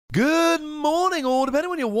Good morning, or depending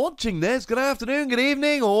when you're watching this, good afternoon, good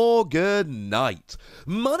evening, or good night.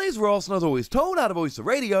 My name's Ross, and as always told how to voice the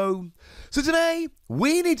radio. So today,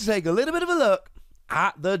 we need to take a little bit of a look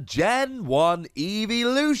at the Gen 1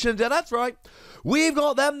 Eeveelution. Yeah, that's right. We've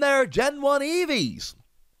got them there, Gen 1 Eevees,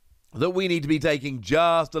 that we need to be taking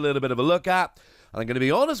just a little bit of a look at. And I'm going to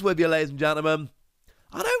be honest with you, ladies and gentlemen,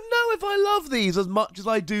 I don't know if I love these as much as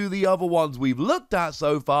I do the other ones we've looked at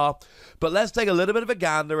so far, but let's take a little bit of a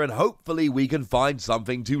gander and hopefully we can find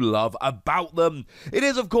something to love about them. It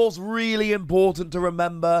is, of course, really important to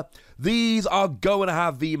remember these are going to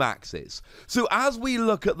have VMAXs. So as we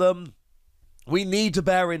look at them, we need to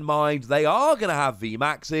bear in mind they are going to have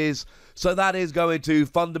VMAXs, so that is going to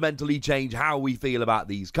fundamentally change how we feel about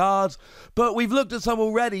these cards. But we've looked at some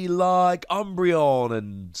already like Umbreon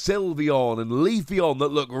and Sylveon and Leafeon that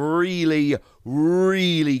look really,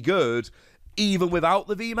 really good, even without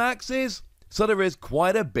the VMAXs. So there is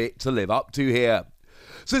quite a bit to live up to here.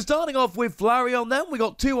 So starting off with Flareon then, we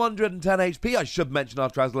got 210 HP. I should mention our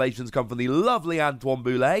translations come from the lovely Antoine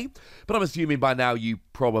Boulet, but I'm assuming by now you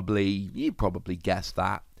probably guessed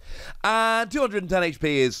that. And 210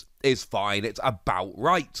 HP is fine, it's about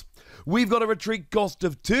right. We've got a retreat cost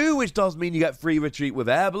of 2, which does mean you get free retreat with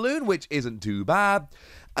Air Balloon, which isn't too bad.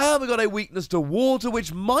 And we've got a weakness to water,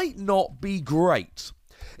 which might not be great.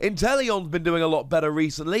 Inteleon's been doing a lot better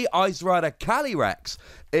recently. Ice Rider Calyrex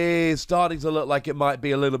is starting to look like it might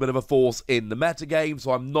be a little bit of a force in the metagame,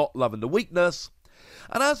 so I'm not loving the weakness.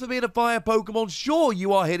 And as for being a fire Pokemon, sure,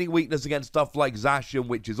 you are hitting weakness against stuff like Zacian,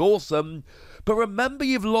 which is awesome, but remember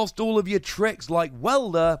you've lost all of your tricks like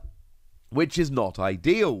Welder, which is not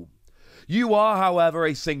ideal. You are, however,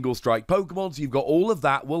 a single strike Pokemon, so you've got all of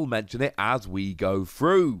that. We'll mention it as we go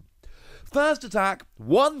through. First attack,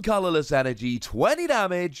 1 colorless energy, 20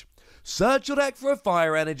 damage, search your deck for a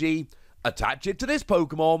fire energy, attach it to this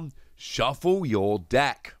Pokemon, shuffle your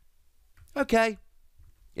deck. Okay,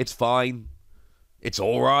 it's fine, it's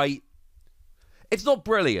alright, it's not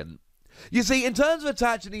brilliant. You see, in terms of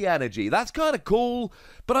attaching the energy, that's kind of cool,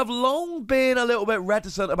 but I've long been a little bit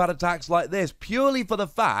reticent about attacks like this, purely for the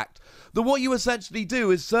fact that what you essentially do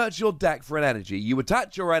is search your deck for an energy, you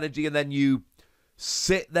attach your energy and then you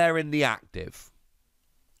sit there in the active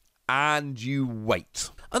and you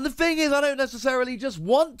wait. And the thing is, I don't necessarily just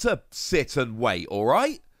want to sit and wait,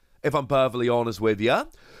 alright? If I'm perfectly honest with you,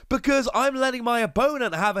 because I'm letting my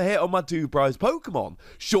opponent have a hit on my 2 prize Pokemon.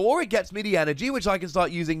 Sure, it gets me the energy, which I can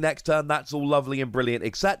start using next turn, that's all lovely and brilliant,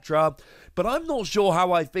 etc. But I'm not sure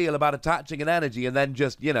how I feel about attaching an energy and then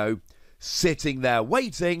just, sitting there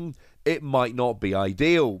waiting. It might not be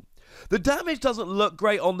ideal. The damage doesn't look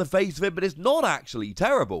great on the face of it, but it's not actually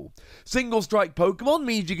terrible. Single strike Pokemon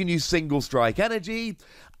means you can use single strike energy,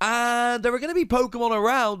 and there are going to be Pokemon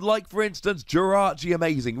around, like for instance Jirachi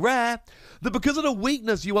Amazing Rare, that because of the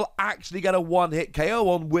weakness you will actually get a one-hit KO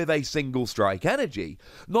on with a single strike energy.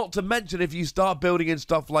 Not to mention if you start building in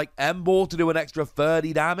stuff like Emboar to do an extra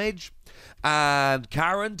 30 damage, and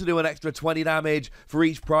Karen to do an extra 20 damage for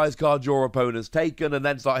each prize card your opponent's taken, and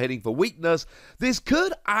then start hitting for weakness, this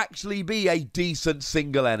could actually be a decent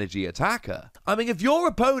single energy attacker. I mean, if your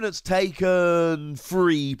opponent's taken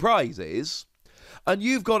 3 prizes, and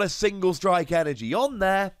you've got a single strike energy on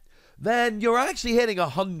there, then you're actually hitting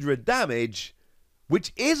 100 damage,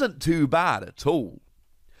 which isn't too bad at all.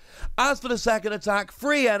 As for the second attack,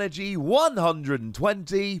 free energy,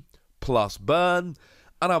 120, plus burn,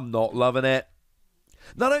 and I'm not loving it.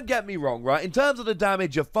 Now don't get me wrong, right, in terms of the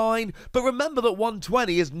damage you're fine, but remember that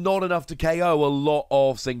 120 is not enough to KO a lot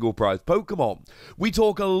of single prize Pokemon. We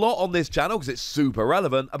talk a lot on this channel, because it's super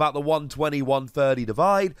relevant, about the 120-130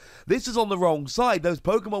 divide. This is on the wrong side. Those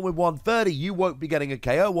Pokemon with 130 you won't be getting a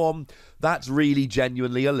KO on. That's really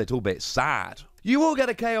genuinely a little bit sad. You will get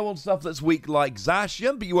a KO on stuff that's weak like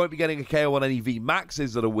Zacian, but you won't be getting a KO on any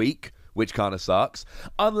VMAXs that are weak, which kind of sucks.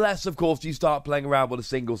 Unless, of course, you start playing around with the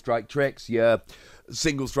single strike tricks, your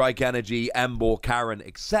single strike energy, Emboar, Karen,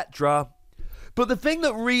 etc. But the thing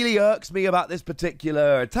that really irks me about this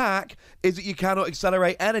particular attack is that you cannot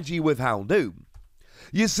accelerate energy with Houndoom.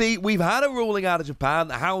 You see, we've had a ruling out of Japan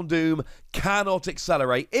that Houndoom cannot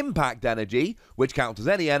accelerate impact energy, which counts as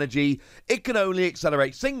any energy. It can only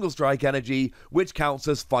accelerate single strike energy, which counts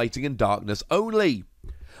as fighting in darkness only.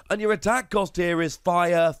 And your attack cost here is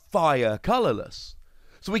fire, colorless.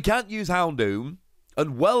 So we can't use Houndoom,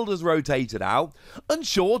 and Welder's rotated out, and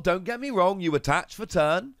sure, don't get me wrong, you attach for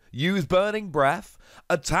turn, use Burning Breath,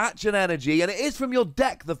 attach an energy, and it is from your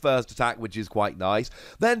deck the first attack, which is quite nice.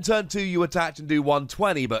 Then turn 2, you attach and do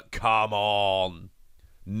 120, but come on.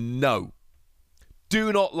 No.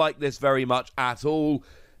 Do not like this very much at all.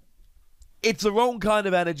 It's the wrong kind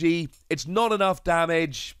of energy. It's not enough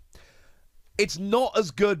damage. It's not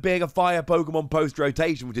as good being a fire Pokemon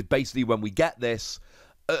post-rotation, which is basically when we get this,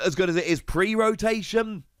 as good as it is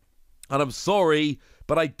pre-rotation. And I'm sorry,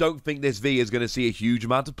 but I don't think this V is going to see a huge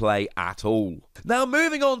amount of play at all. Now,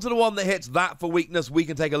 moving on to the one that hits that for weakness, we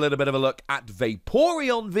can take a little bit of a look at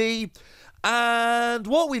Vaporeon V. And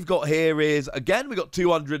what we've got here is, again, we've got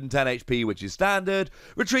 210 HP, which is standard,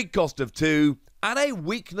 retreat cost of 2, and a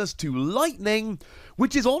weakness to lightning,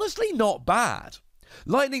 which is honestly not bad.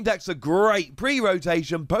 Lightning decks are great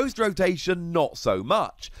pre-rotation, post-rotation not so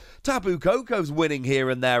much. Tapu Koko's winning here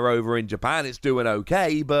and there over in Japan, it's doing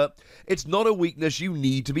okay, but it's not a weakness you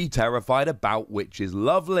need to be terrified about, which is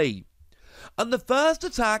lovely. And the first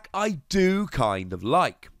attack I do kind of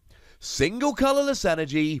like. Single colourless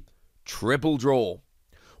energy, triple draw.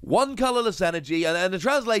 One colourless energy, and the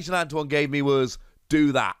translation Antoine gave me was,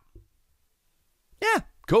 do that. Yeah,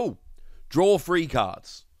 cool. Draw 3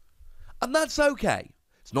 cards. And that's okay.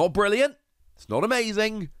 It's not brilliant. It's not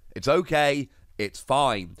amazing. It's okay. It's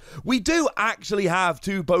fine. We do actually have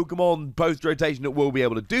 2 Pokemon post-rotation that will be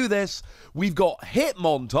able to do this. We've got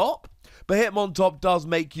Hitmontop, but Hitmontop does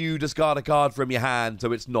make you discard a card from your hand,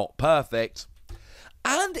 so it's not perfect.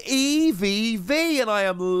 And Eevee, and I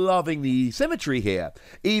am loving the symmetry here.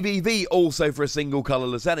 Eevee also for a single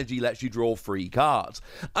colourless energy lets you draw 3 cards.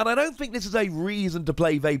 And I don't think this is a reason to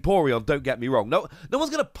play Vaporeon, don't get me wrong. No one's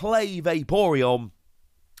going to play Vaporeon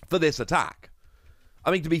for this attack. I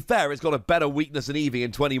mean, to be fair, it's got a better weakness than Eevee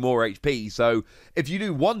and 20 more HP, so if you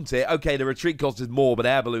do want it, okay, the retreat cost is more, but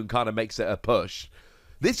Air Balloon kind of makes it a push.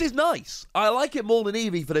 This is nice. I like it more than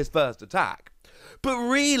Eevee for this first attack. But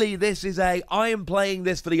really, this is I am playing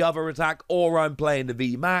this for the other attack, or I'm playing the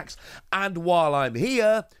VMAX, and while I'm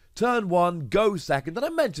here, turn 1, go second, and I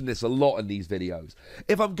mention this a lot in these videos.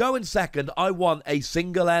 If I'm going second, I want a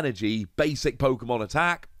single energy basic Pokemon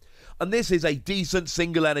attack, and this is a decent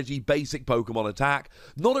single energy basic Pokemon attack.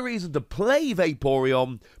 Not a reason to play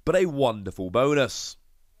Vaporeon, but a wonderful bonus.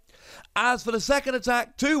 As for the second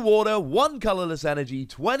attack, 2 water, 1 colourless energy,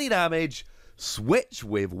 20 damage, switch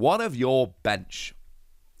with one of your bench.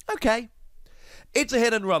 Okay. It's a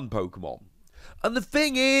hit and run Pokemon. And the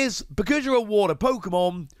thing is, because you're a water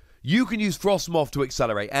Pokemon, you can use Frostmoth to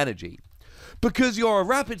accelerate energy. Because you're a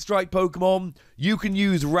Rapid Strike Pokemon, you can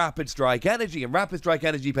use Rapid Strike Energy, and Rapid Strike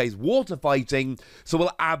Energy pays water fighting, so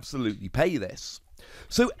we'll absolutely pay this.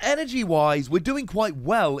 So energy-wise, we're doing quite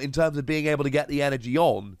well in terms of being able to get the energy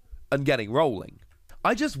on and getting rolling.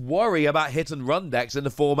 I just worry about hit and run decks in the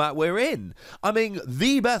format we're in. I mean,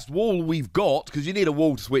 the best wall we've got, because you need a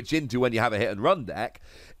wall to switch into when you have a hit and run deck,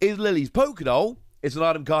 is Lily's Pokédoll. It's an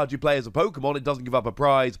item card you play as a Pokemon. It doesn't give up a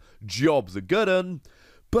prize. Job's a good un.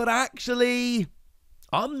 But actually,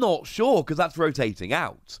 I'm not sure, because that's rotating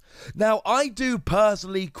out. Now, I do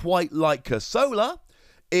personally quite like Cursola.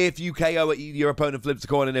 If you KO it, your opponent flips a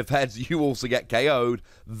coin, and if heads, you also get KO'd.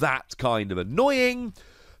 That's kind of annoying.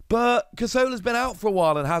 But Cursola's been out for a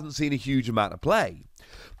while and hasn't seen a huge amount of play.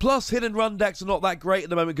 Plus, hit and run decks are not that great at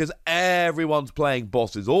the moment because everyone's playing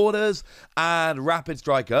Boss's Orders, and Rapid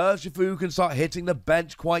Strike Urshifu can start hitting the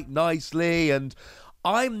bench quite nicely, and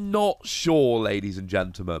I'm not sure, ladies and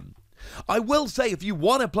gentlemen. I will say, if you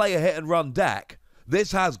want to play a hit and run deck,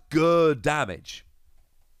 this has good damage.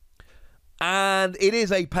 And it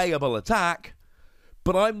is a payable attack,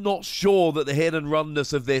 but I'm not sure that the hit and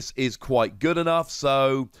runness of this is quite good enough,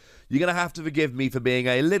 so you're going to have to forgive me for being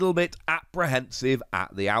a little bit apprehensive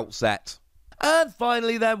at the outset. And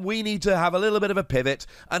finally then, we need to have a little bit of a pivot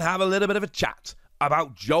and have a little bit of a chat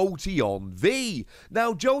about Jolteon V.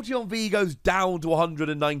 Now, Jolteon V goes down to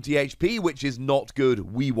 190 HP, which is not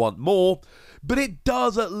good. We want more. But it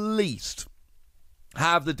does at least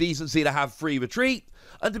have the decency to have free retreat.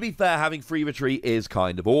 And to be fair, having free retreat is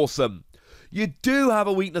kind of awesome. You do have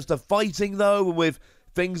a weakness to fighting, though, with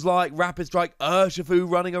things like Rapid Strike Urshifu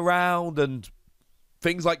running around and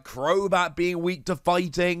things like Crobat being weak to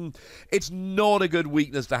fighting. It's not a good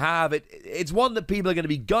weakness to have. It's one that people are going to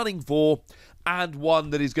be gunning for, and one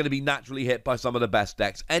that is going to be naturally hit by some of the best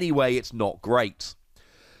decks. Anyway, it's not great.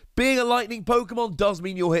 Being a lightning Pokemon does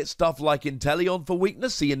mean you'll hit stuff like Inteleon for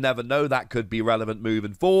weakness, so you never know, that could be relevant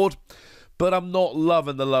moving forward. But I'm not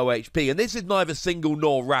loving the low HP, and this is neither single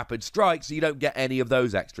nor rapid strike, so you don't get any of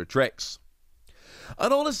those extra tricks.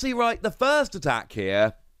 And honestly, right, the first attack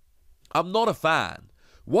here, I'm not a fan.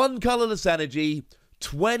 1 colourless energy,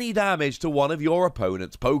 20 damage to one of your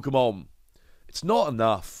opponent's Pokemon. It's not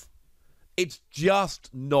enough. It's just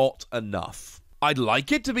not enough. I'd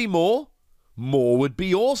like it to be more. More would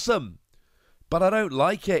be awesome. but I don't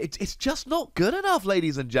like it. It's just not good enough,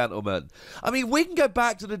 ladies and gentlemen. I mean, we can go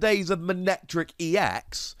back to the days of Manectric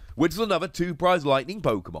EX, which is another 2-prize lightning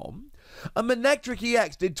Pokemon. And Manectric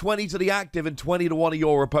EX did 20 to the active and 20 to one of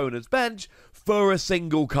your opponent's bench for a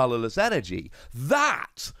single colourless energy.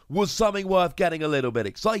 That was something worth getting a little bit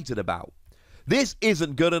excited about. This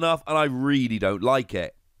isn't good enough, and I really don't like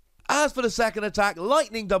it. As for the second attack,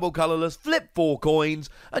 lightning double colourless, flip 4 coins,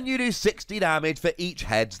 and you do 60 damage for each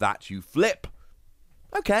heads that you flip.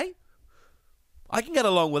 Okay. I can get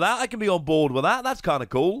along with that. I can be on board with that. That's kind of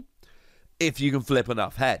cool. If you can flip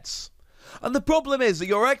enough heads. And the problem is that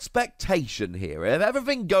your expectation here, if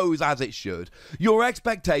everything goes as it should, your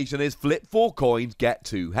expectation is flip 4 coins, get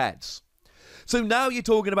 2 heads. So now you're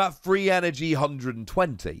talking about free energy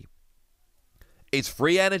 120. Is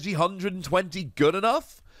free energy 120 good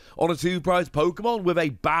enough on a 2-prize Pokemon with a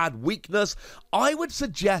bad weakness? I would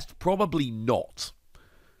suggest probably not.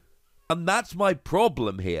 And that's my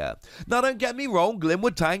problem here. Now, don't get me wrong,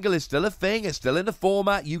 Glimwood Tangle is still a thing. It's still in the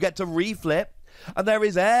format. You get to reflip. And there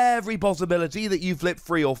is every possibility that you flip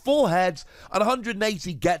 3 or 4 heads, and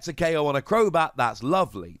 180 gets a KO on a Crobat. That's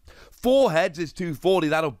lovely. 4 heads is 240.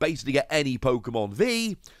 That'll basically get any Pokemon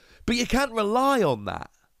V. But you can't rely on that.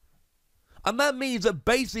 And that means that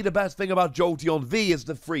basically the best thing about Jolteon V is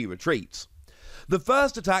the free retreat. The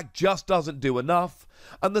first attack just doesn't do enough,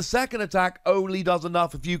 and the second attack only does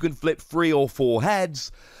enough if you can flip 3 or 4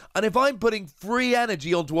 heads. And if I'm putting free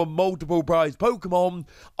energy onto a multiple prize Pokemon,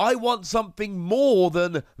 I want something more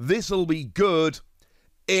than this'll be good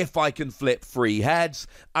if I can flip 3 heads.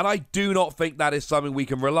 And I do not think that is something we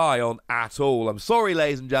can rely on at all. I'm sorry,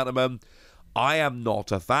 ladies and gentlemen. I am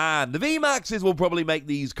not a fan. The VMAXs will probably make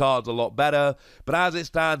these cards a lot better, but as it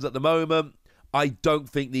stands at the moment, I don't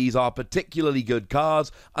think these are particularly good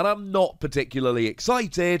cards, and I'm not particularly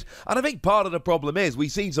excited. And I think part of the problem is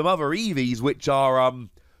we've seen some other Eevees which are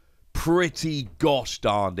pretty gosh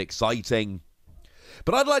darned exciting.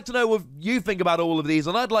 But I'd like to know what you think about all of these,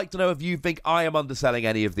 and I'd like to know if you think I am underselling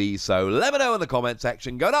any of these, so let me know in the comment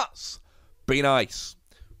section. Go nuts! Be nice!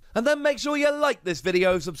 And then make sure you like this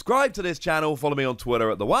video, subscribe to this channel, follow me on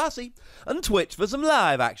Twitter at TheWassy, and Twitch for some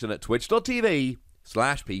live action at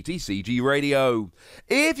twitch.tv/PTCG Radio.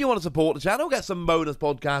 If you want to support the channel, get some bonus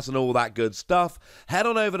podcasts and all that good stuff, head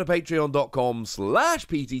on over to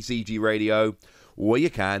patreon.com/PTCG Radio, where you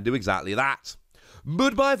can do exactly that.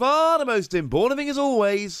 But by far the most important thing is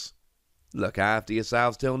always, look after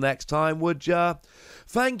yourselves till next time, would ya?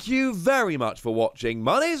 Thank you very much for watching.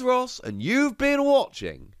 My name's Ross, and you've been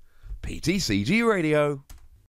watching PTCG Radio.